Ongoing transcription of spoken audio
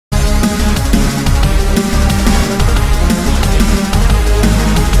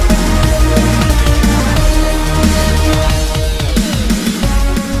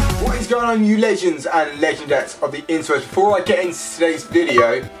legends and legendettes of the Interwebz. Before I get into today's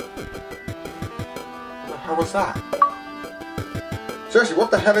video, what the hell was that? Seriously,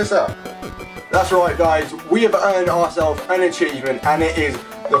 what the hell is that? That's right guys, we have earned ourselves an achievement, and it is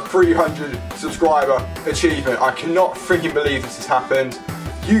the 300 subscriber achievement. I cannot freaking believe this has happened.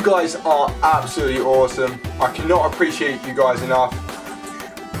 You guys are absolutely awesome. I cannot appreciate you guys enough.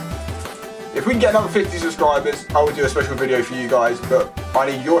 If we can get another 50 subscribers, I will do a special video for you guys, but I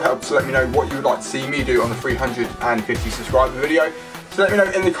need your help to let me know what you would like to see me do on the 350 subscriber video. So let me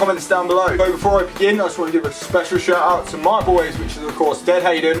know in the comments down below. So before I begin, I just want to give a special shout out to my boys, which is of course Dead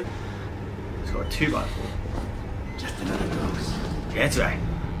Hayden. He's got a 2x4. Just another ghost. That's right,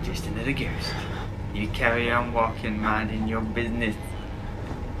 just another ghost. You carry on walking, minding your business.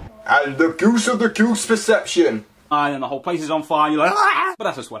 And the Goose of the Goose Perception. And the whole place is on fire, you're like, ah! But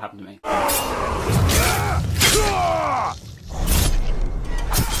that's just what happened to me.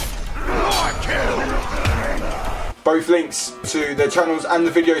 Both links to their channels and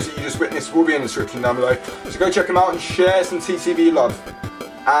the videos that you just witnessed will be in the description down below. So go check them out and share some TCB love.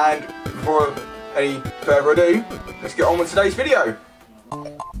 And before any further ado, let's get on with today's video.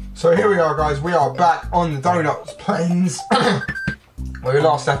 So here we are guys, we are back on the Doughnut plains. Where we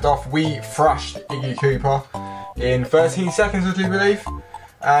last left off, we thrashed Iggy Koopa in 13 seconds, I do believe.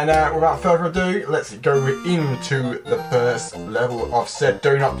 And without further ado, let's go into the first level of said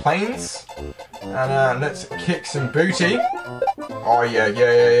Doughnut plains. And let's kick some booty. Oh yeah,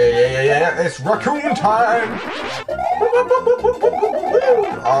 it's raccoon time!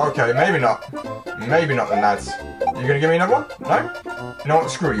 Oh, okay, maybe not. Maybe not then, lads. You gonna give me another one? No? You know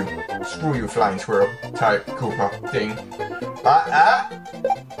what, screw you. Screw you, flying squirrel. Type, Koopa, ding.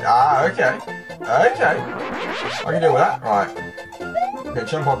 Okay. Okay. I can deal with that. Right. Okay,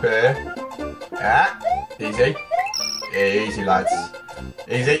 jump up here. Easy. Easy, lads.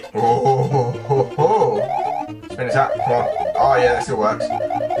 Easy. Oh. Spin this out. Come on. Oh, yeah, that still works.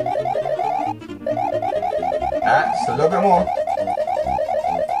 Just a little bit more.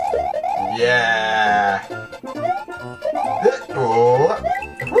 Yeah.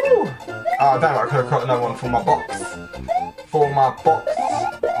 Oh, damn it, I could have got another one for my box.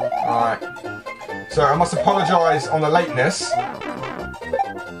 Alright. So I must apologise on the lateness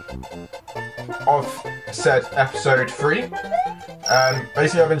of said episode 3.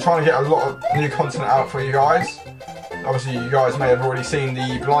 Basically I've been trying to get a lot of new content out for you guys. Obviously you guys may have already seen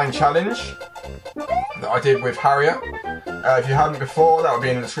the blind challenge that I did with Harriet. If you haven't before, that will be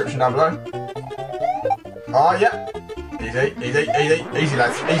in the description down below. Oh yeah. Easy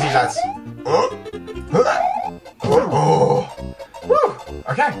lads. Oh. Woo.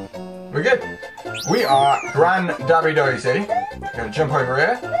 Okay, we're good. We are Grand Dabby Dozy. Gonna jump over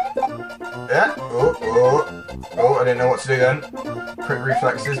here. Yeah. Oh, I didn't know what to do then. Quick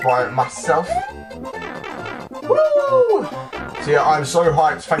reflexes by myself. Woo! So yeah, I'm so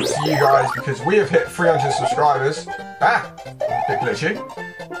hyped thanks to you guys because we have hit 300 subscribers. Bit glitchy.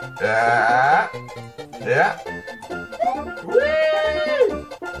 Yeah. Woo!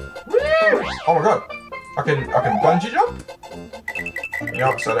 Oh my god. I can bungee jump?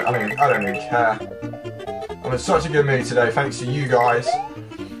 Yup, so I don't really care. I'm in such a good mood today, thanks to you guys.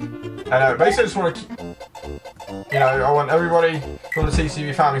 And basically I just want to keep, I want everybody from the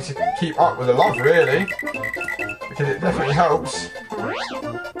TCB family to keep up with the love, really. Because it definitely helps.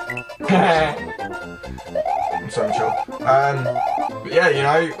 I'm so mature. But yeah,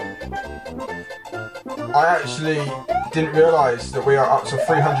 I actually didn't realise that we are up to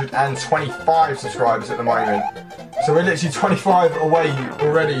 325 subscribers at the moment. So we're literally 25 away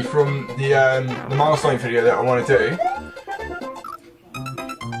already from the milestone video that I want to do.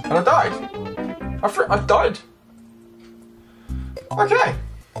 And I died. I died. Okay.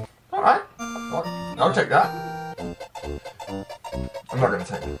 Alright. I'll take that. I'm not going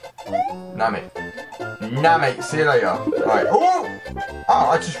to take it. Nah mate, see you later. Right. Oh,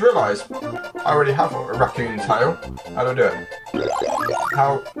 I just realised I already have a raccoon tail. How do I do it?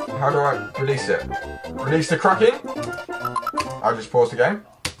 How do I release it? Release the Kraken? I'll just pause the game.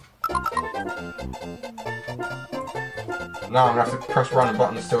 Now I'm going to have to press random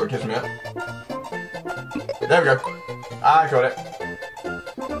buttons till it gives me it. There we go. I got it.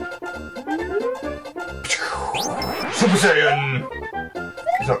 Super Saiyan!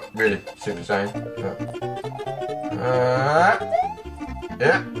 It's not really Super Saiyan, but...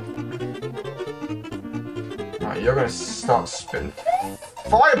 yeah. Right, you're going to start spitting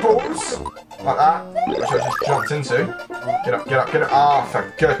fireballs! Like that, which I just jumped into. Get up. Ah, for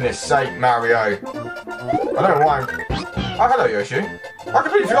goodness sake, Mario. I don't know why I'm... Oh, hello, Yoshi. I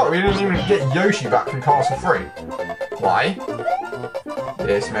completely forgot we didn't even get Yoshi back from Castle 3. Why?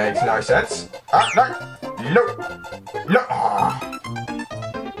 This makes no sense. Ah, no! No! No! Ah.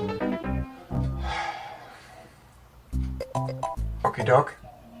 Okay, dog.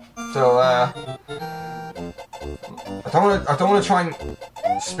 So, I don't want to try and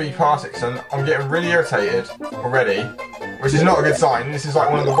speed past it, because I'm getting really irritated already, which is not a good sign. This is like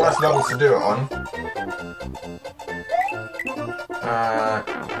one of the worst levels to do it on.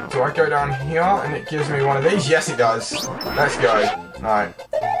 Do I go down here and it gives me one of these? Yes, it does. Let's go. Right.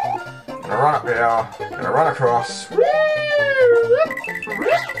 Gonna run up here. Gonna run across. I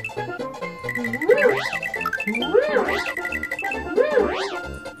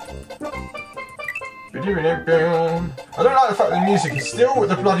don't like the fact that the music is still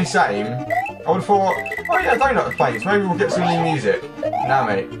the bloody same. I would have thought, oh yeah, Doughnut plays. Maybe we'll get some new music. Nah,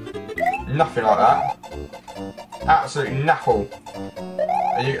 mate. Nothing like that. Absolutely naffle.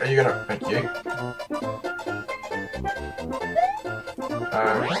 Are you gonna? Thank you.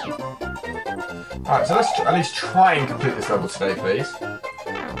 Alright, so let's at least try and complete this level today, please.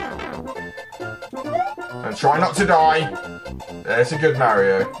 And try not to die. There's a good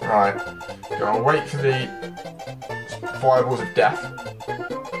Mario. Right. Go and wait for the fireballs of death.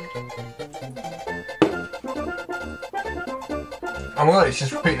 Oh my god, it's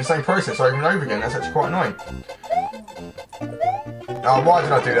just repeating the same process over and over again. That's actually quite annoying. Oh, why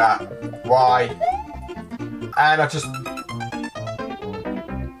did I do that? Why? And I just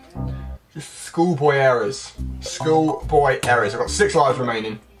schoolboy errors. Schoolboy errors. I've got 6 lives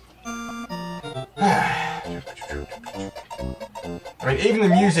remaining. I mean, even the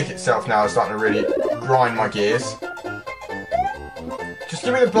music itself now is starting to really grind my gears. Just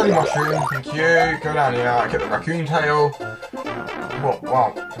give me the bloody mushroom, thank you. Go down here, get the raccoon tail. Oh,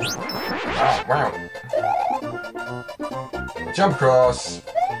 wow. Wow, wow. Jump across.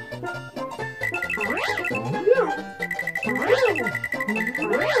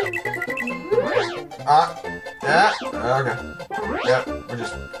 Yeah, okay. Yeah, we're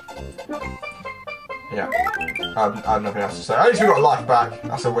just... Yeah, I have nothing else to say. At least we got life back.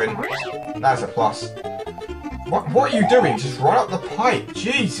 That's a win. That's a plus. What are you doing? Just run up the pipe.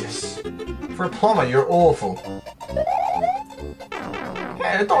 Jesus. For a plumber, you're awful.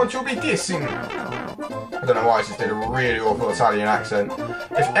 Yeah, don't you be dissing. I don't know why I just did a really awful Italian accent.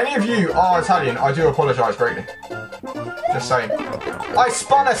 If any of you are Italian, I do apologise greatly. Just saying. I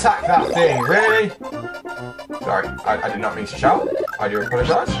spun attack that thing, really? Sorry, I did not mean to shout. I do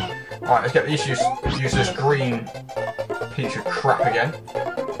apologise. Alright, let's get the useless green piece of crap again.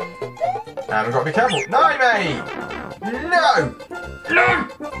 And we've got to be careful. No, mate! No! No!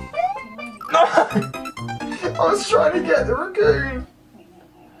 No! I was trying to get the raccoon.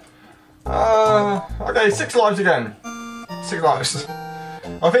 Okay, 6 lives again. 6 lives.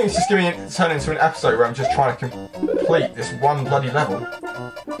 I think it's just going to turn into an episode where I'm just trying to complete this one bloody level.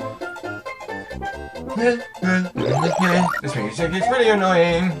 This music is really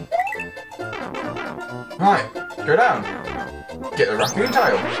annoying. Right, go down. Get the raccoon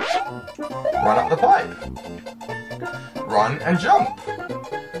tail. Run up the pipe. Run and jump.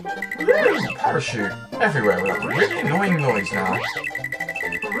 Parachute everywhere with a really annoying noise now.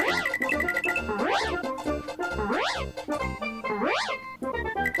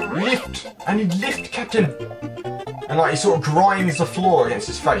 Lift! I need lift, Captain! And like he sort of grinds the floor against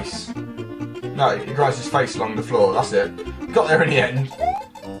his face. No, he grinds his face along the floor, that's it. Got there in the end.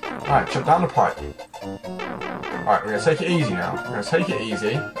 Alright, jump down the pipe. Alright, we're going to take it easy now. We're going to take it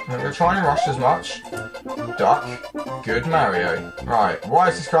easy. We're going to try and rush as much. Duck. Good Mario. Right, why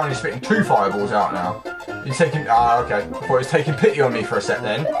is this guy only spitting 2 fireballs out now? He's taking... Ah, okay. I thought he was taking pity on me for a sec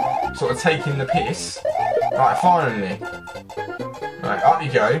then. Sort of taking the piss. Right, finally. Right, up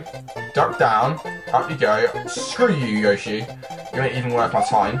you go. Duck down. Up you go. Screw you, Yoshi. You ain't even worth my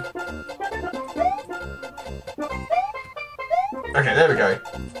time. Okay, there we go.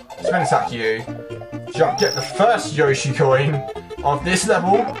 Spin attack you. Jump, get the first Yoshi coin of this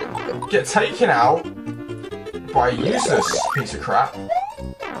level. Get taken out by a useless piece of crap.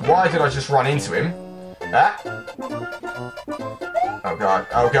 Why did I just run into him? Ah. Oh god,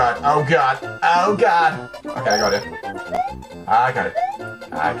 oh god, oh god, oh god. Okay, I got it. I got it.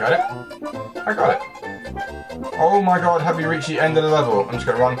 I got it. I got it. Oh my god, have we reached the end of the level? I'm just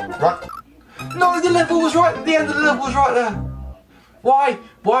gonna run. Run. No, the level was right. The end of the level was right there. Why?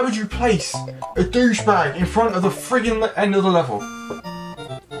 Why would you place a douchebag in front of the friggin' end of the level?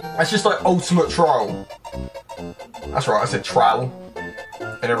 That's just like ultimate troll. That's right, I said troll.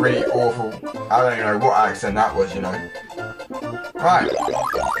 In a really awful... I don't even know what accent that was, you know. Right.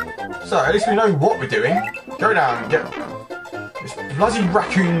 So, at least we know what we're doing. Go down and get this bloody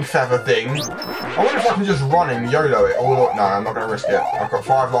raccoon feather thing. I wonder if I can just run and YOLO it all up. No, I'm not going to risk it. I've got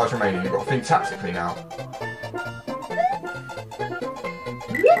 5 lives remaining. You've got to think tactically now.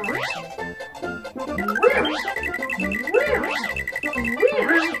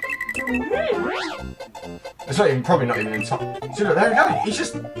 It's not even, probably not even in time. See, look, there we go. He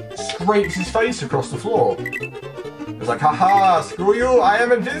just scrapes his face across the floor. It's like, haha, screw you, I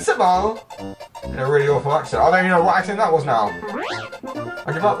am invincible. In a really awful accent. I don't even know what accent that was now.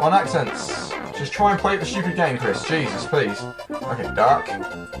 I give up on accents. Just try and play the stupid game, Chris. Jesus, please. Okay, duck,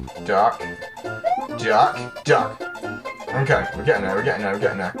 duck, duck, duck. Okay, we're getting there, we're getting there, we're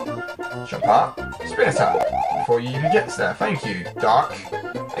getting there. Jump up, spin attack. Before you even gets there. Thank you, duck.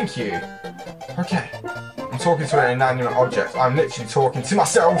 Thank you. Okay. I'm talking to an inanimate object. I'm literally talking to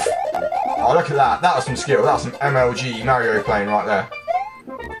myself. Oh, look at that. That was some skill. That was some MLG Mario playing right there.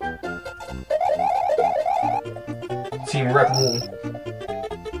 Team Red Wall.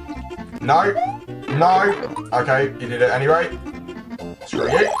 No. No. Okay, you did it anyway. Screw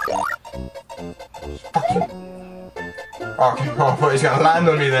you. Fucking. Okay, oh, I thought he was going to land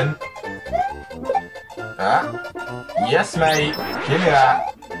on me then. Yes, mate. Give me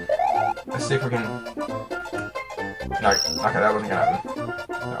that. Let's see if we can... No. Okay, that wasn't going to happen.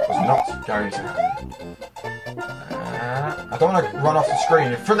 That was not going to happen. I don't want to run off the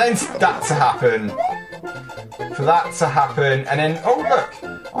screen. For then that to happen. For that to happen. And then... Oh, look.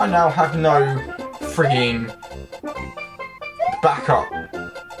 I now have no frigging... backup.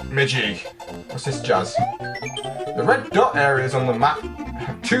 Midgie. What's this jazz? The red dot areas on the map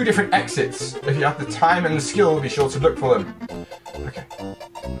have 2 different exits. If you have the time and the skill, be sure to look for them. Okay.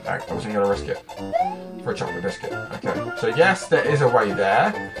 No, I wasn't going to risk it. For a chocolate biscuit. Okay. So yes, there is a way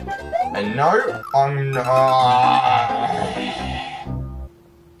there. And no, I'm not...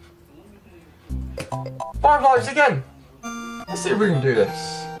 5 lives again. Let's see if we can do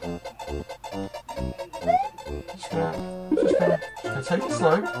this. Just gonna take it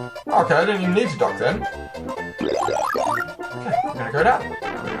slow. Okay, I didn't even need to duck then. Okay, we're gonna go down.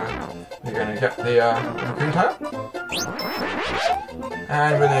 We're gonna get the raccoon tail.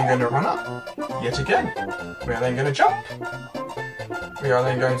 And we're then gonna run up. Yet again. We are then gonna jump. We are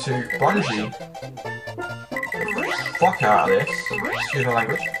then going to bungee. Fuck out of this. Excuse my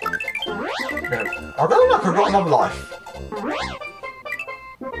language. Oh, look, I've got another life.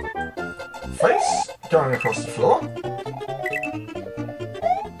 Face going across the floor.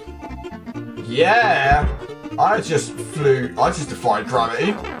 Yeah! I just defied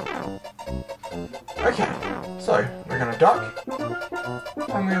gravity. Okay, so we're going to duck.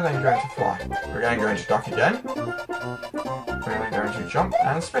 And we're then going to fly. We're then going to duck again. We're then going to jump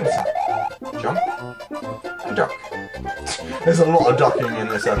and spin attack. Jump and duck. There's a lot of ducking in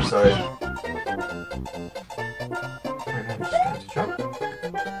this episode. We're then just going to jump.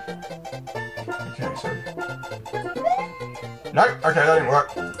 Okay, so... No, okay, that didn't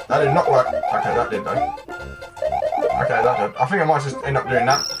work. That did not work. Okay, that did though. Okay, that did. I think I might just end up doing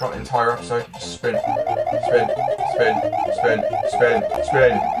that throughout the entire episode. Just spin, spin, spin, spin, spin,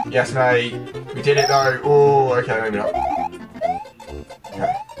 spin. Yes, mate. We did it though. Oh, okay, maybe not.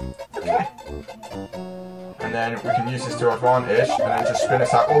 Okay. Okay. And then we can use this to our advantage and then just spin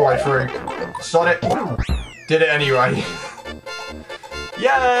us out all the way through. Sod it. Did it anyway.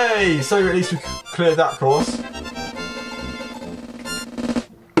 Yay! So at least we cleared that course.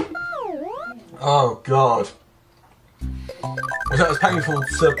 Oh god. Was that as painful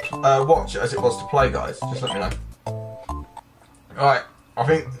to watch as it was to play, guys? Just let me know. Alright, I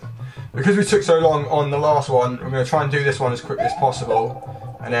think because we took so long on the last one, we're going to try and do this one as quickly as possible.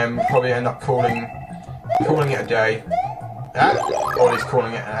 And then we'll probably end up calling it a day. Or at least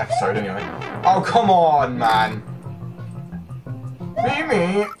calling it an episode anyway. Oh, come on, man.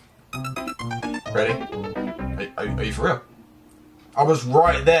 Me. Ready? Are you for real? I was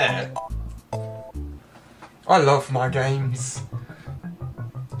right there. I love my games.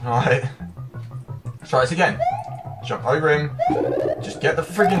 Alright. Let's try this again. Jump over him. Just get the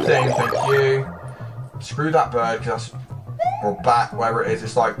friggin' thing, thank you. Screw that bird, because that's... or bat, whatever it is.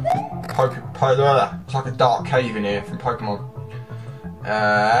 It's like... it's like a dark cave in here from Pokemon.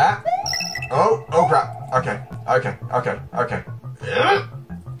 Oh crap. Okay.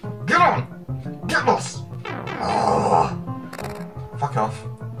 Get on! Get lost! Fuck off.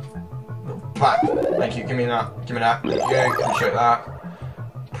 Bat. Thank you, give me that. Yeah, appreciate that.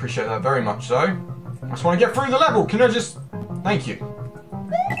 Appreciate that very much so. I just want to get through the level, can I just... Thank you.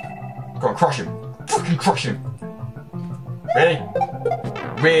 Go on, crush him. Fucking crush him. Really?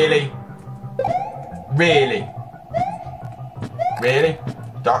 Really? Really? Really?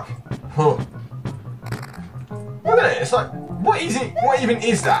 Duck. Huh. Look at it, it's like... What is it? What even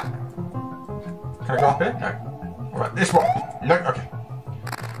is that? Can I go up here? No. Alright, this one. No, okay.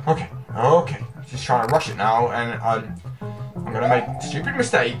 Okay, okay. Just trying to rush it now, and I'm gonna make stupid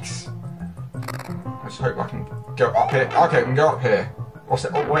mistakes. I just hope I can go up here. Okay, we can go up here. What's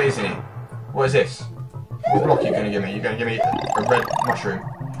it? Oh, what is it? What is this? What block are you gonna give me? You're gonna give me a red mushroom.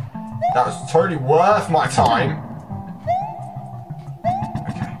 That was totally worth my time.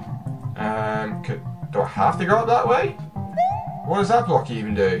 Okay. Do I have to go up that way? What does that block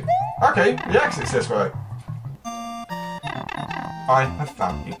even do? Okay, the exit's this way. I have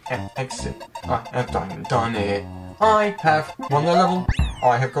found the exit. I have done it. I have won the level.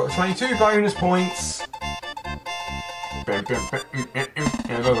 I have got 22 bonus points.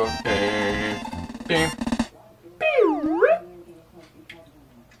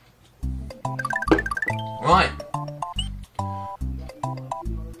 Right.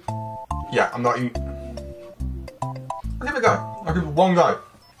 Yeah, I'm not even... I'll give it a go. I'll give it one go.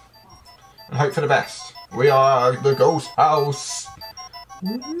 And hope for the best. We are the ghost house.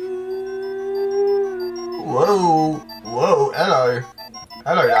 Whoa. Whoa. Hello.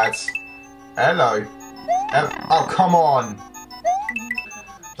 Hello, lads. Hello. Oh, come on.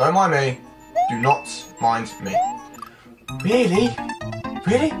 Don't mind me. Do not mind me. Really?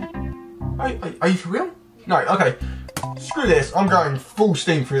 Really? Are you for real? No, okay. Screw this. I'm going full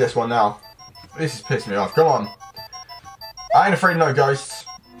steam through this one now. This is pissing me off. Come on. I ain't afraid of no ghosts.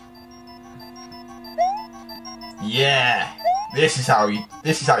 Yeah. This is how you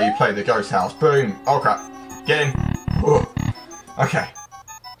play the ghost house. Boom. Oh crap. Get in. Ooh. Okay.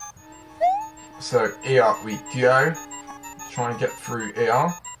 So here we go. Try and get through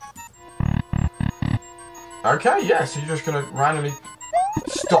here. Okay, yeah, so you're just gonna randomly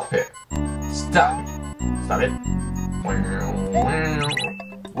stop it. Stab it. Stab it.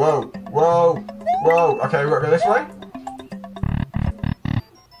 Whoa, whoa, whoa. Okay, we've got to go this way.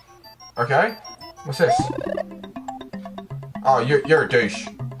 Okay. What's this? Oh, you're a douche.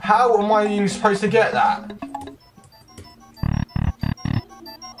 How am I even supposed to get that?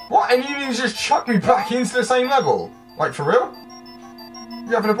 What? And you need to just chuck me back into the same level? Like, for real?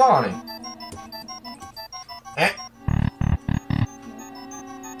 You having a barney? Eh?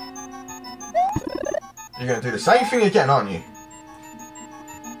 You're going to do the same thing again, aren't you?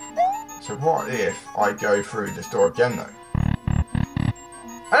 So what if I go through this door again, though?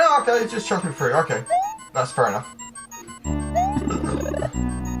 Oh, okay, just chuck me through. Okay, that's fair enough.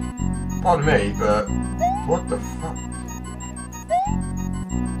 Pardon me, but what the fuck?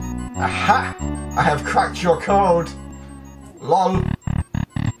 Aha! I have cracked your code. LOL.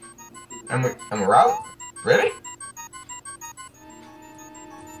 And we're out? Really?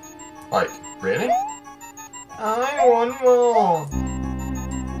 Like, really? I want more.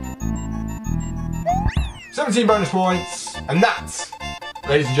 17 bonus points, and that,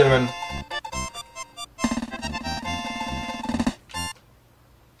 ladies and gentlemen,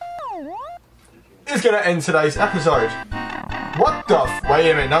 is going to end today's episode. What the wait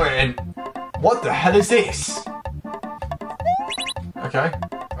a minute, no it ain't. What the hell is this? Okay,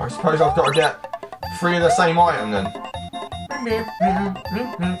 I suppose I've got to get 3 of the same item then.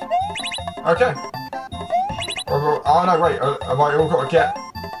 Okay. Oh no, wait, have I all got to get...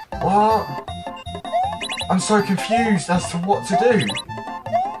 What? I'm so confused as to what to do.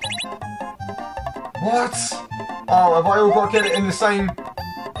 What? Oh, have I all got to get it in the same...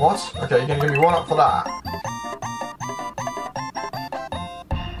 What? Okay, you're going to give me 1 up for that.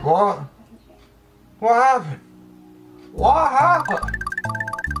 What? What happened? What happened?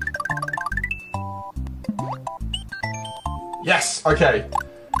 Yes, okay.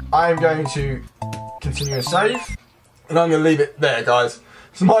 I am going to continue a save, and I'm going to leave it there, guys.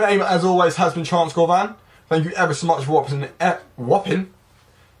 So my name, as always, has been Transcorvan. Thank you ever so much for watching.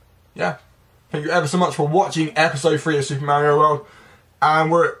 Yeah. Thank you ever so much for watching episode 3 of Super Mario World.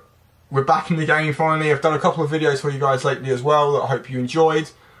 And we're back in the game finally. I've done a couple of videos for you guys lately as well that I hope you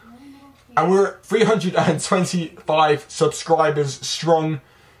enjoyed. And we're at 325 subscribers strong.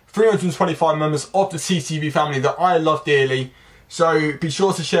 325 members of the TCV family that I love dearly. So be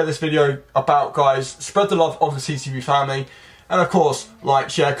sure to share this video about, guys. Spread the love of the TCV family. And of course, like,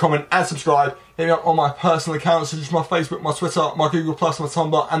 share, comment and subscribe. Hit me up on my personal accounts, such as my Facebook, my Twitter, my Google+, my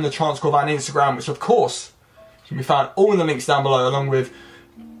Tumblr and the Transcorvan Instagram, which of course can be found all in the links down below, along with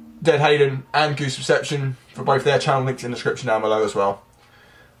Dead Hayden and Goose Reception for both their channel links in the description down below as well.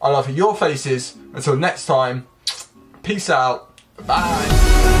 I love your faces. Until next time, peace out. Bye.